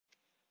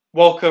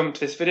Welcome to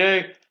this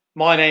video.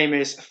 My name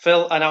is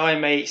Phil and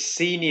I'm a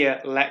senior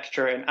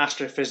lecturer in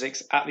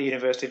astrophysics at the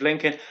University of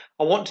Lincoln.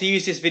 I want to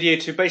use this video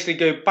to basically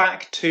go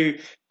back to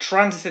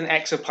transiting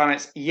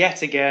exoplanets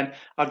yet again.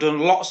 I've done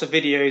lots of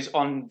videos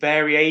on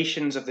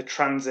variations of the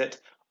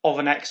transit of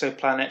an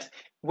exoplanet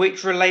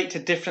which relate to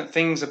different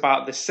things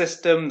about the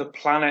system, the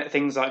planet,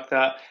 things like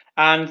that,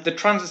 and the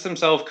transits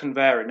themselves can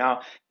vary.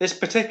 Now, this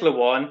particular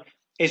one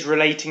is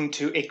relating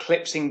to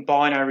eclipsing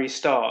binary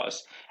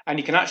stars, and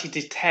you can actually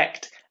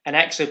detect an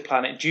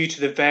exoplanet due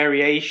to the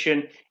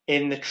variation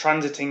in the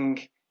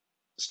transiting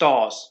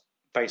stars,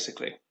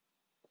 basically.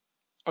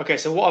 Okay,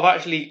 so what I've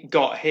actually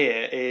got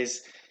here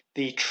is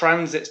the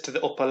transits to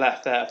the upper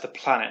left there of the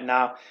planet.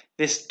 Now,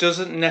 this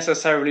doesn't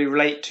necessarily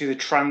relate to the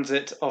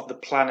transit of the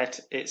planet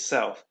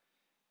itself.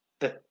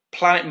 The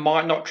planet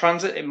might not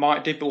transit, it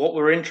might do, but what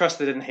we're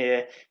interested in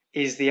here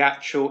is the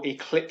actual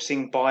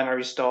eclipsing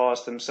binary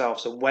stars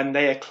themselves, so when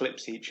they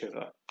eclipse each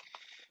other.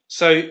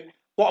 So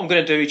what I'm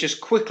going to do is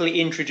just quickly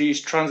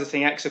introduce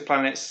transiting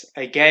exoplanets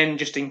again,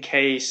 just in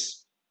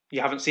case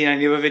you haven't seen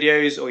any of the other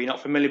videos or you're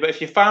not familiar. But if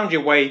you found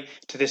your way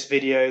to this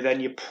video, then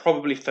you're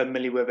probably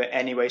familiar with it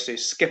anyway, so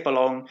skip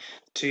along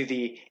to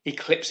the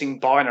eclipsing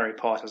binary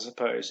part, I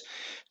suppose.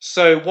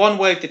 So one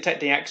way of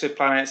detecting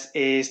exoplanets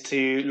is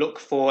to look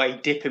for a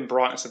dip in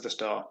brightness of the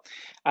star.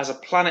 As a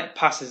planet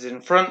passes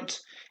in front,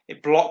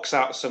 it blocks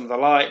out some of the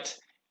light.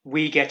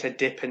 We get a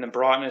dip in the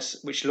brightness,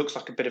 which looks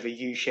like a bit of a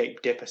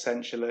U-shaped dip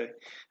essentially.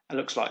 It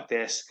looks like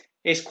this.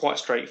 It's quite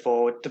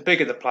straightforward. The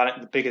bigger the planet,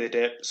 the bigger the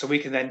dip, so we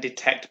can then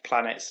detect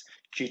planets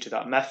due to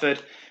that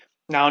method.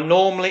 Now,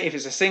 normally, if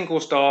it's a single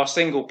star,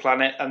 single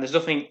planet, and there's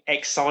nothing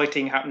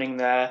exciting happening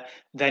there,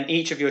 then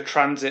each of your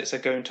transits are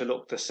going to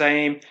look the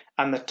same,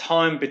 and the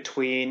time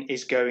between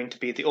is going to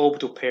be the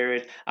orbital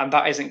period, and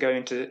that isn't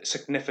going to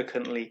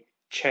significantly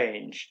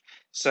change.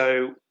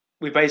 So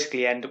we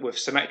basically end up with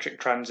symmetric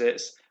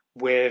transits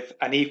with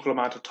an equal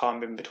amount of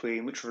time in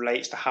between, which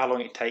relates to how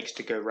long it takes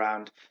to go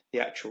around the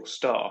actual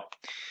star.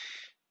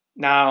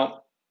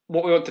 Now,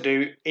 what we want to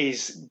do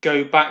is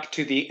go back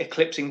to the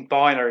eclipsing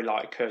binary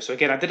light curve. So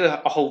again, I did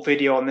a whole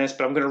video on this,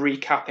 but I'm going to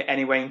recap it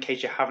anyway in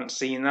case you haven't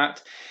seen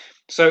that.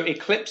 So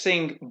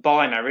eclipsing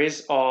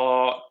binaries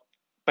are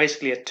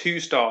basically a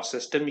two-star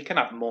system. You can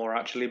have more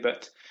actually,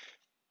 but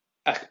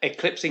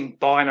eclipsing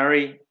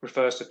binary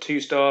refers to two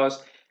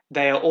stars.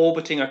 They are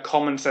orbiting a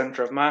common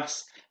center of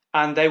mass,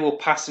 and they will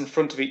pass in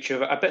front of each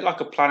other, a bit like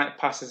a planet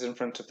passes in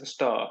front of the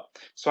star.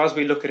 So as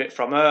we look at it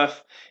from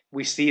Earth,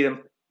 we see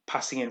them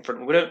passing in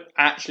front. We don't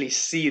actually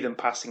see them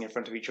passing in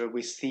front of each other.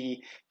 We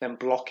see them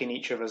blocking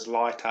each other's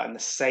light out in the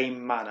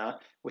same manner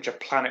which a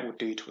planet would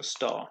do to a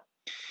star.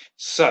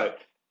 So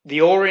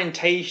the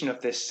orientation of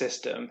this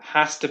system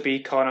has to be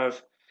kind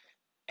of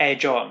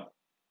edge on.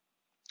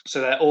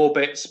 So their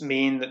orbits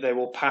mean that they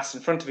will pass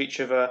in front of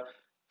each other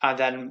and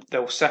then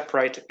they'll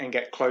separate and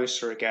get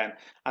closer again.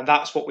 And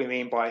that's what we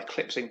mean by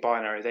eclipsing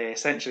binary. They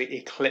essentially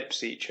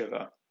eclipse each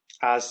other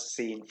as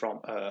seen from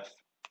Earth.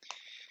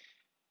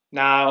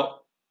 Now,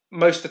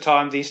 most of the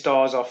time, these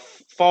stars are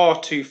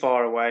far too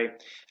far away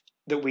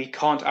that we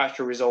can't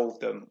actually resolve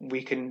them.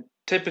 We can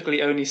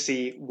typically only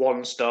see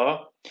one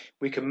star.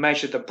 We can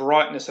measure the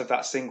brightness of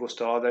that single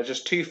star. They're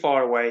just too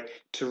far away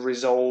to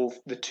resolve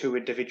the two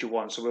individual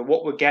ones. So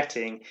what we're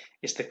getting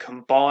is the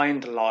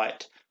combined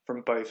light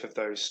from both of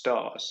those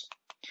stars.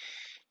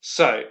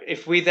 So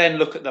if we then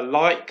look at the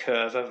light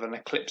curve of an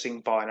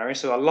eclipsing binary,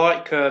 so a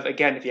light curve,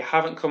 again, if you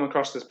haven't come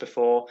across this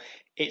before,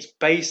 it's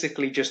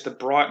basically just the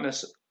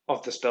brightness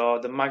of the star,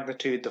 the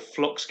magnitude, the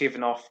flux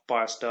given off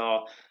by a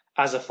star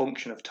as a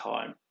function of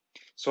time.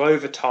 So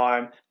over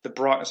time, the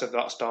brightness of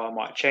that star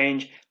might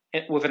change.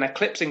 With an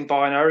eclipsing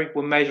binary,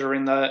 we're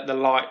measuring the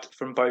light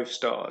from both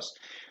stars.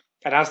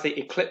 And as they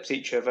eclipse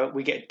each other,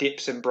 we get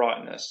dips in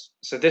brightness.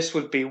 So this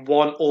would be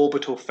one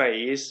orbital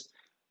phase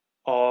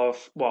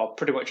of, well,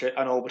 pretty much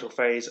an orbital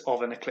phase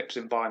of an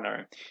eclipsing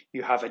binary.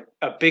 You have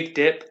a big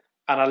dip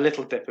and a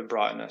little dip in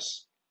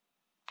brightness.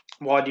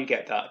 Why do you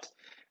get that?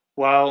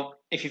 Well,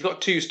 if you've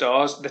got two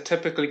stars, they're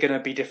typically going to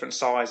be different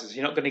sizes.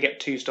 You're not going to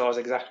get two stars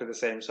exactly the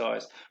same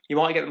size. You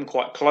might get them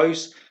quite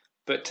close,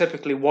 but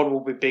typically one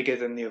will be bigger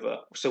than the other.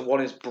 So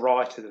one is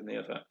brighter than the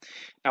other.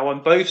 Now,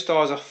 when both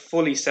stars are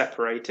fully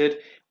separated,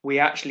 we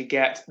actually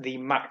get the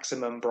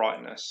maximum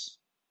brightness.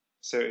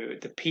 So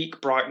the peak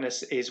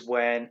brightness is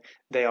when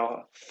they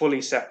are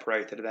fully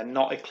separated. They're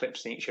not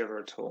eclipsing each other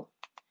at all.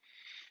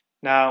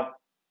 Now,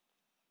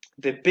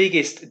 the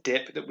biggest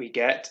dip that we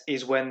get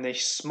is when the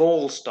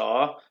small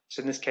star, so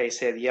in this case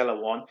here, the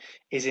yellow one,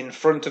 is in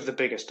front of the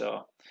bigger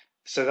star.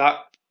 So that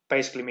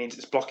basically means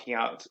it's blocking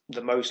out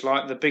the most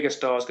light. The bigger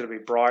star is going to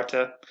be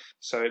brighter,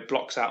 so it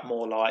blocks out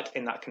more light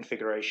in that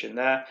configuration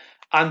there.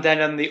 And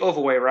then on the other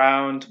way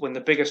around, when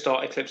the bigger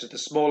star eclipses the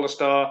smaller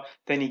star,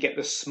 then you get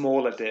the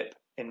smaller dip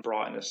in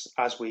brightness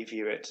as we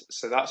view it.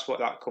 So that's what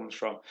that comes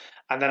from.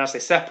 And then as they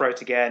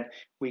separate again,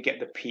 we get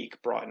the peak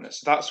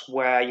brightness. That's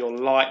where your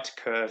light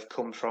curve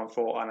comes from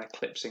for an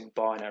eclipsing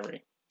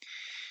binary.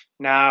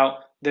 Now,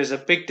 there's a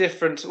big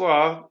difference,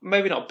 well,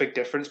 maybe not a big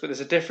difference, but there's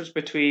a difference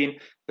between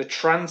the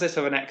transit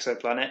of an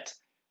exoplanet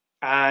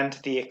and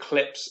the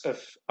eclipse of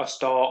a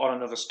star on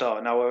another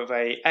star. Now, with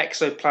a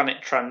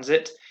exoplanet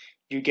transit,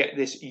 you get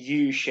this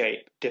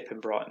U-shape dip in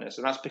brightness,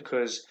 and that's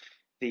because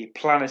the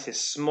planet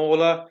is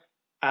smaller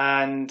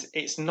and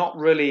it's not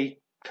really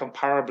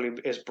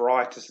comparably as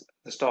bright as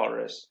the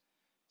star is.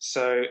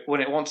 So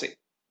once it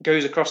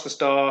goes across the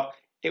star,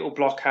 it will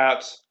block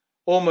out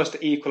almost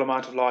the equal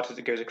amount of light as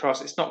it goes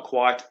across. It's not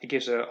quite. It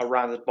gives a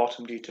rounded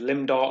bottom due to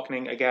limb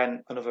darkening.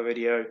 Again, another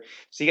video.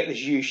 So you get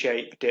this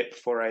U-shaped dip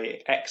for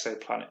a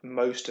exoplanet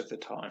most of the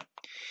time.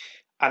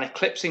 An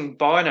eclipsing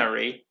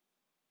binary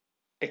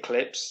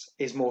eclipse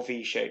is more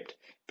V-shaped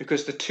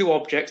because the two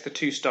objects, the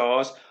two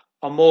stars,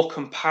 are more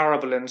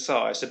comparable in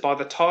size. So by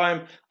the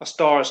time a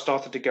star has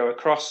started to go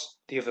across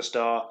the other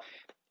star,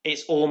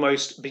 it's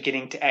almost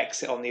beginning to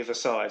exit on the other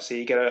side. So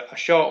you get a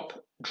sharp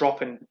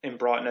drop in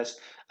brightness,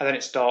 and then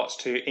it starts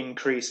to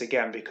increase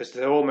again because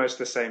they're almost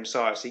the same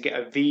size. So you get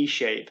a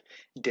V-shape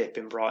dip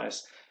in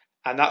brightness.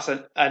 And that's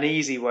an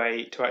easy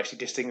way to actually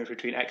distinguish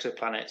between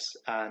exoplanets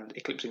and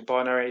eclipsing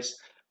binaries,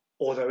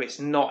 although it's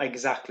not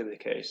exactly the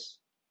case.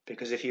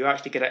 Because if you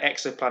actually get an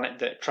exoplanet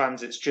that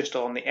transits just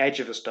on the edge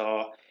of a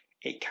star,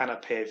 it can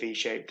appear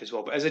V-shaped as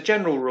well. But as a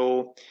general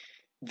rule,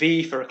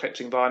 V for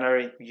eclipsing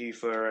binary, U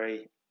for a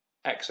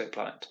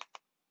exoplanet.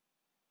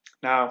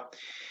 Now,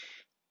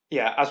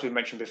 yeah, as we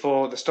mentioned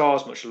before, the star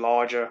is much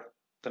larger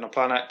than a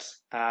planet,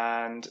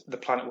 and the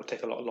planet will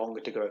take a lot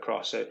longer to go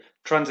across. So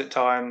transit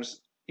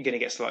times, you're going to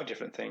get slightly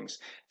different things.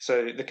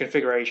 So the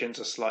configurations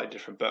are slightly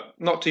different, but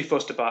not too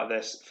fussed about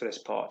this for this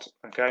part,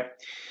 okay?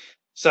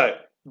 So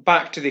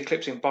back to the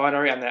eclipsing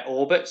binary and their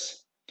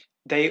orbits.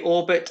 They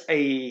orbit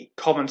a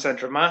common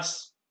center of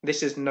mass.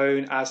 This is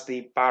known as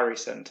the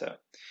barycenter.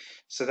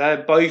 So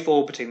they're both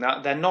orbiting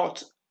that. They're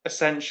not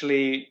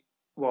essentially,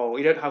 well,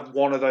 you don't have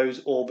one of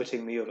those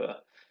orbiting the other.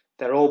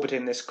 They're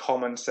orbiting this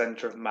common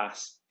center of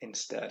mass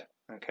instead,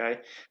 okay?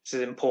 This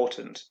is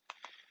important.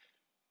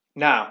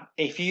 Now,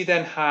 if you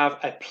then have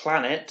a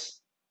planet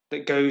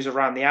that goes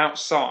around the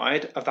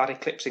outside of that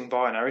eclipsing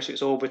binary, so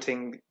it's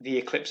orbiting the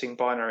eclipsing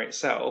binary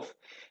itself,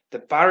 the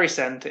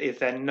barycenter is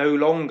then no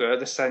longer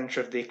the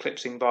center of the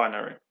eclipsing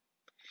binary.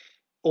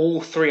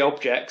 All three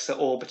objects are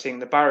orbiting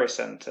the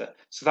barycenter.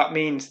 So that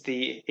means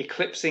the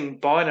eclipsing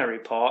binary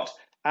part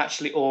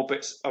actually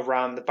orbits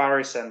around the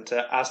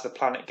barycenter as the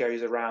planet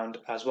goes around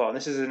as well. And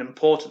this is an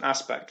important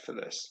aspect for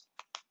this.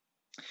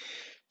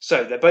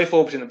 So they're both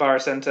orbiting the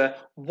barycenter.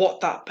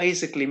 What that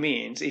basically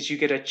means is you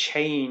get a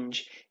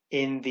change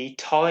in the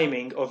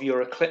timing of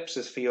your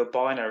eclipses for your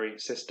binary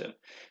system.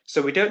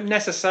 So we don't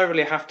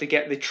necessarily have to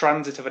get the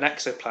transit of an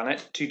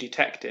exoplanet to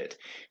detect it.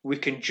 We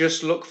can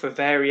just look for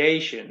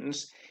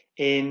variations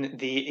in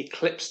the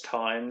eclipse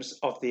times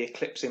of the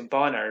eclipsing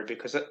binary,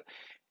 because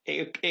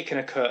it can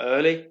occur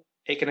early,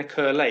 it can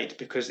occur late,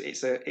 because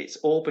it's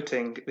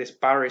orbiting this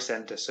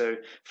barycenter. So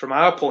from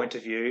our point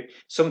of view,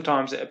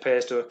 sometimes it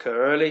appears to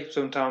occur early,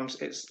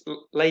 sometimes it's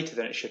later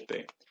than it should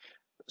be.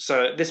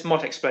 So this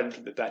might explain it a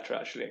little bit better,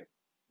 actually.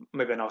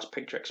 Maybe a nice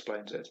picture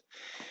explains it.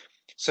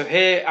 So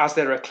here, as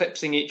they're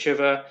eclipsing each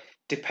other,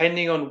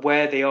 depending on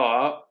where they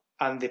are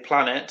and the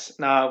planet,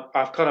 now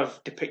I've kind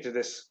of depicted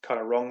this kind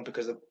of wrong,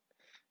 because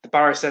the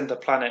barycenter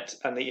planet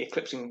and the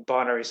eclipsing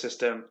binary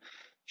system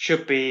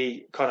should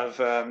be kind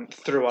of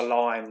through a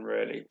line,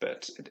 really,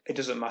 but it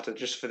doesn't matter,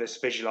 just for this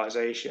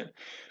visualization.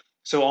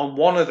 So on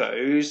one of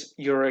those,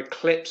 your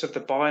eclipse of the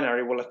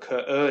binary will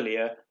occur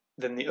earlier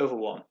than the other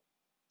one,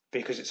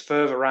 because it's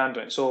further around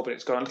on its orbit.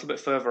 It's gone a little bit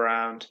further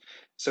around,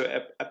 so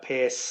it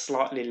appears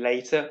slightly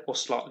later or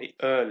slightly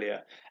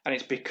earlier. And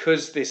it's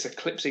because this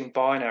eclipsing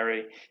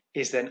binary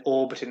is then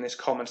orbiting this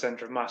common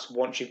center of mass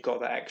once you've got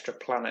that extra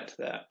planet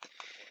there.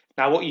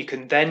 Now, what you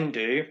can then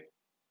do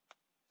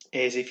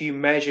is, if you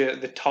measure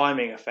the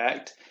timing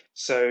effect,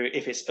 so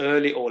if it's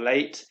early or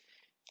late,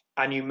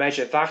 and you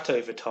measure that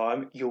over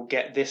time, you'll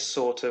get this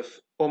sort of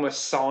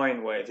almost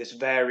sine wave, this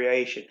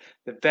variation.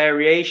 The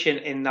variation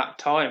in that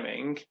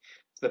timing,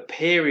 the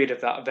period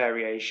of that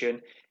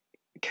variation,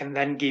 can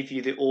then give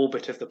you the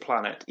orbit of the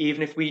planet.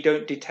 Even if we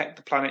don't detect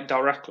the planet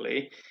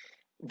directly,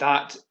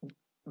 that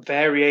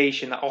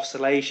variation, that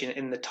oscillation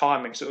in the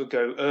timing, so it will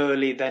go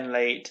early, then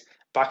late,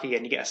 back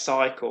again, you get a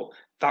cycle.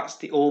 That's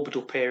the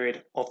orbital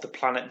period of the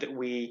planet that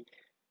we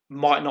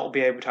might not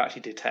be able to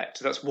actually detect.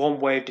 So that's one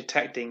way of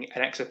detecting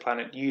an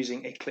exoplanet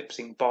using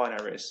eclipsing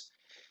binaries.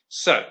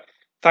 So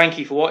thank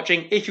you for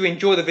watching. If you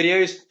enjoy the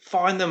videos,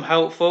 find them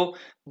helpful,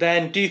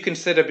 then do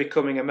consider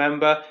becoming a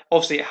member.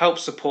 Obviously, it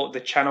helps support the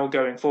channel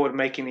going forward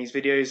making these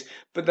videos,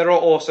 but there are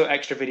also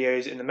extra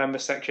videos in the member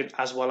section,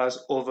 as well as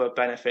other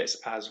benefits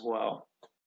as well.